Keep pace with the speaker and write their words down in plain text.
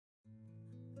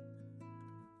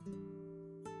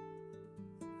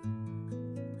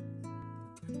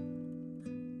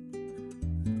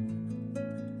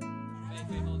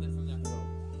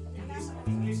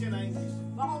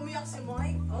Baka umiyak si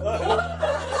Mike.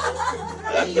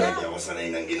 Hindi ako sanay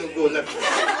ng ginugulat.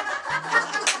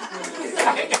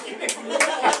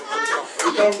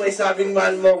 Ikaw may sabing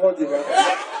mahal mo ko, di ba?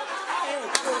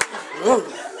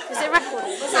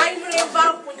 Basahin mo na yung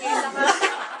bang punyesa ka.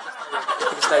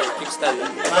 Kickstyle.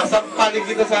 Nasa panig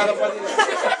kita sa harapan nila.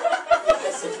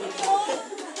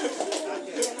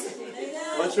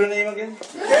 What's your name again?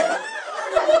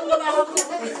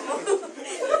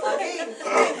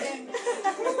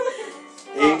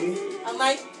 Amy?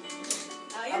 Mike.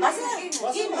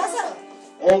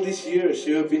 All these years,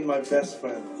 you have been my best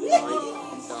friend.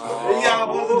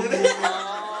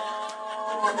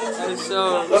 I'm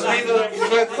so... Let's be the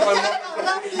friend to my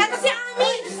mom. Ito si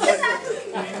Ami.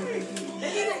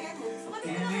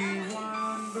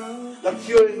 The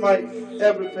cure in my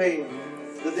every pain.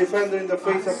 The defender in the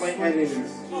face of my enemies.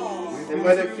 And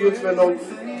my refuge when all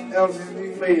else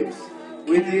fails.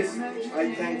 With this,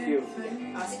 I thank you.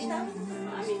 Sige na.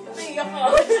 Naiyak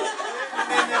ako.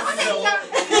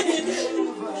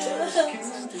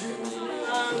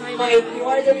 Mike, you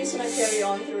are the reason I carry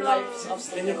on through life's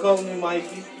obstacles. Can you call me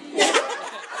Mikey?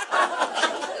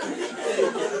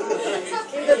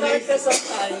 In the darkness of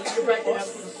time, you brighten up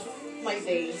my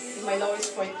day. In my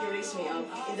lowest point, you raise me up.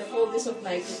 In the coldness of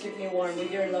night, you keep me warm with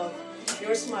your love,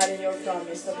 your smile, and your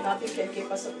promise that nothing can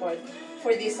keep us apart.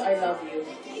 For this, I love you.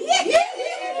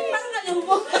 Parang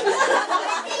kalumbo.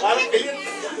 Parang pilit.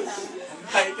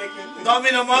 Dami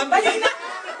naman.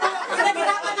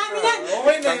 Pinagirapan namin yan.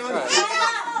 Okay na yun.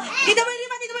 Dito mo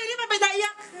ilipat, may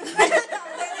naiyak.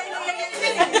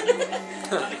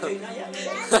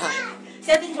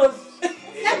 Setting goals.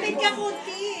 Lapit ka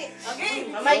kunti.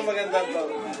 Okay, Ang maganda to.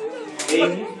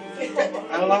 Amy,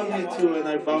 allow me to, and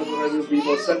I vow that I will be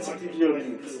more sensitive to your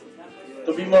needs.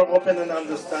 To be more open and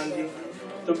understanding.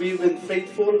 To be even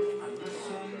faithful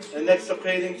and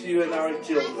extricating to you and our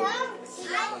children.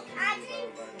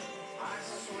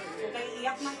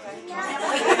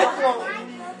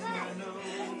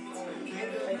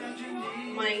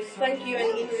 My thank you,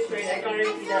 and in return, I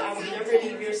guarantee that I will never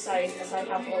leave your side as I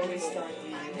have always done.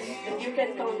 That you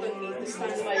can count on me to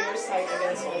stand by your side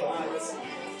against all odds.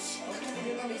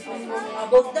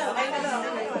 Abog daw. Ay,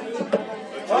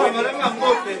 Oh, malamang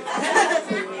both eh.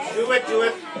 Do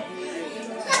it.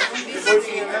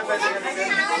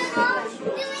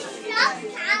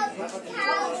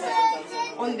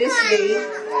 On this day,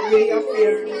 we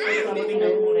appear in the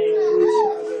commitment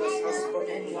husband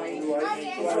and wife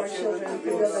to our children to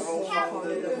build a home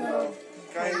founded on love,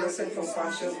 Kindness and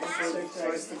compassion should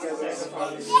rise together as a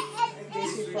family.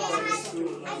 this we promise to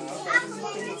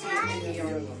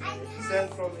Sent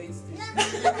from HD.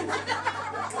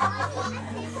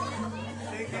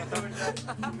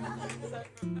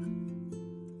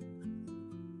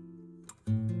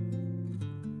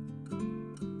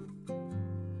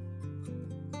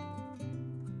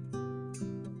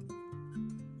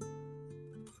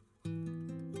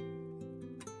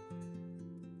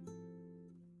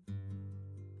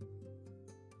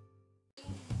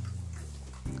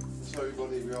 So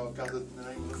everybody, we are gathered in the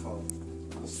name of the Father,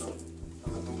 and the Son,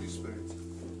 and the Holy Spirit.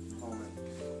 Amen.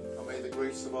 And may the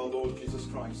grace of our Lord Jesus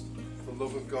Christ, the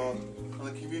love of God, and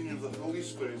the communion of the Holy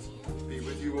Spirit be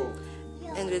with you all.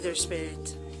 and with your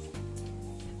spirit.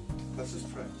 Let us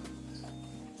pray.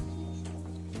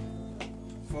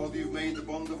 Father, you've made the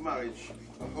bond of marriage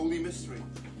a holy mystery,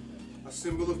 a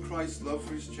symbol of Christ's love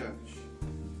for his church.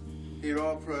 Hear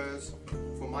our prayers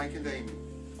for Mike and Amy.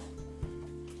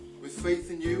 With faith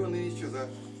in you and in each other,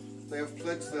 they have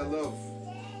pledged their love,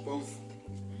 both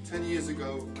 10 years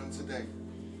ago and today.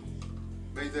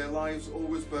 May their lives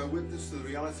always bear witness to the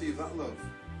reality of that love.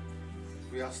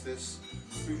 We ask this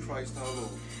through Christ our Lord.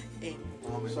 Amen.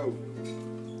 Amen. So,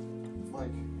 Mike,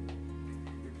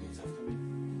 repeat after me.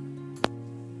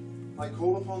 I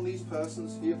call upon these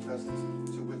persons here present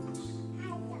to witness.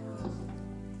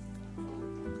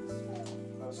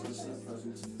 Persons here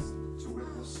present to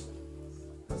witness.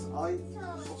 As I,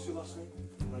 what's your last name?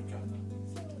 Mercado.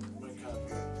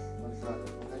 Okay.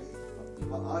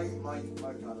 But I, Mike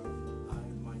Mercado.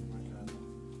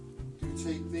 Do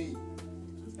take me,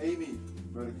 Amy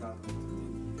Mercado,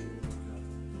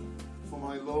 for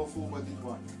my lawful wedded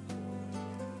wife,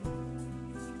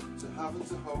 to have and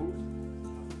to hold,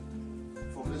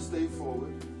 from this day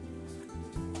forward,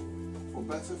 for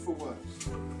better, for worse,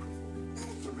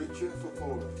 for richer, for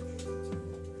poorer,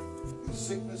 in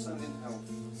sickness and in health,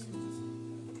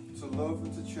 to love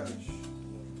and to cherish,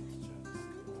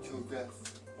 till death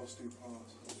us do part.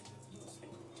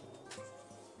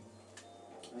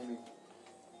 Amy,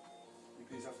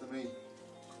 repeat after me.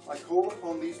 I call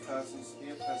upon these persons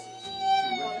here present to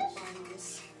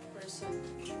witness. person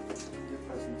here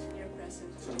present here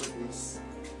present to witness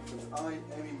that I,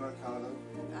 Amy Mercado,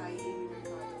 that I, Amy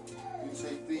Mercado, do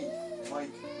take thee,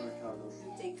 Mike Mercado,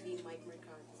 do take thee, Mike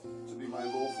Mercado, to be my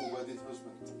lawful wedded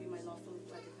husband, to be my lawful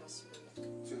wedded husband,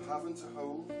 to have and to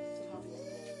hold to have and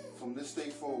hold from this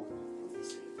day forward, from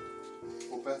this day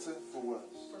for better, for worse,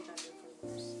 for better, for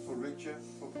worse, for richer,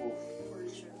 for poorer, for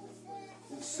richer, for poorer,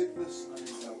 in sickness and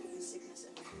in health, in sickness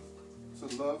and in health, to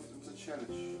love and to cherish,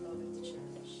 to love and to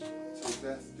cherish, till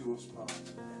death do us part.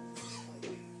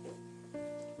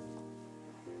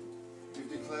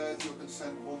 You've declared your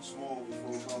consent once more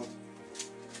before God,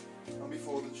 and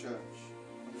before the church,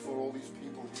 and before all these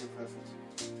people here present.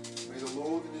 May the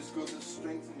Lord in His goodness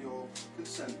strengthen your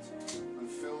consent and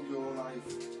fill your life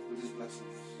with His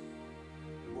blessings.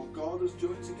 What God has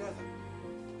joined together,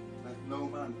 let no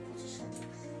man put asunder.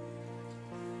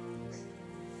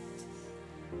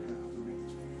 Now the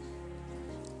rings, please.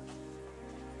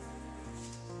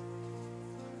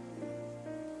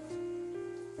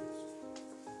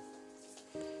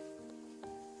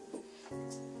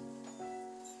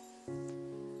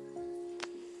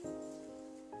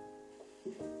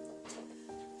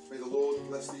 May the Lord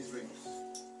bless these rings,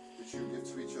 which you give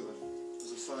to each other,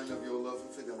 as a sign of your love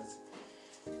and fidelity.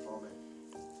 Amen.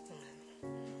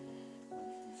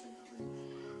 You take that ring,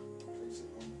 place it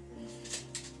on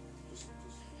this.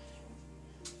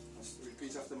 Just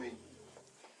repeat after me.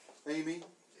 Amy,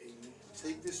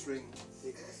 take this ring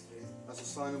as a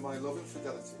sign of my love and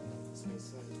fidelity.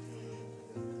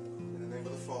 In the name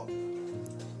of the Father,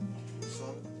 the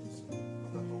Son,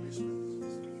 and the Holy Spirit.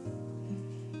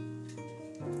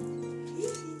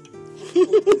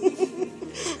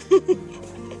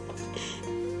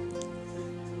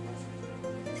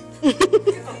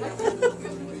 Repeat after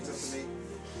me.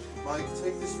 Mike,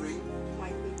 take this ring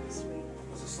Mike, take this ring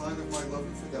as a sign of my love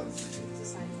and fidelity. as a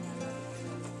sign of my love.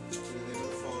 In the name of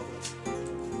the Father,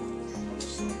 and the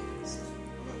Son,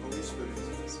 and the Holy Spirit.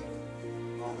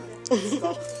 Amen.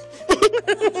 Stop.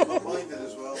 Not minded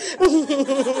as well.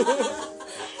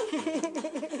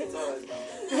 It's all right now.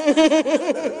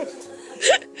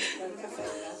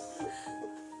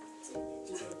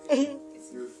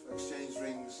 You've exchanged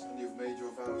rings and you've made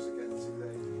your vows again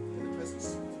today in the presence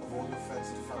of all your friends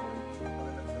and family and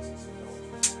in the presence of God.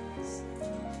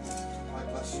 I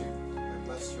bless you. I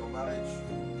bless your marriage.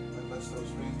 I bless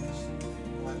those rings.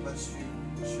 I bless you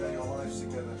to share your lives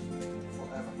together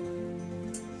forever.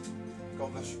 God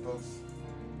bless you both.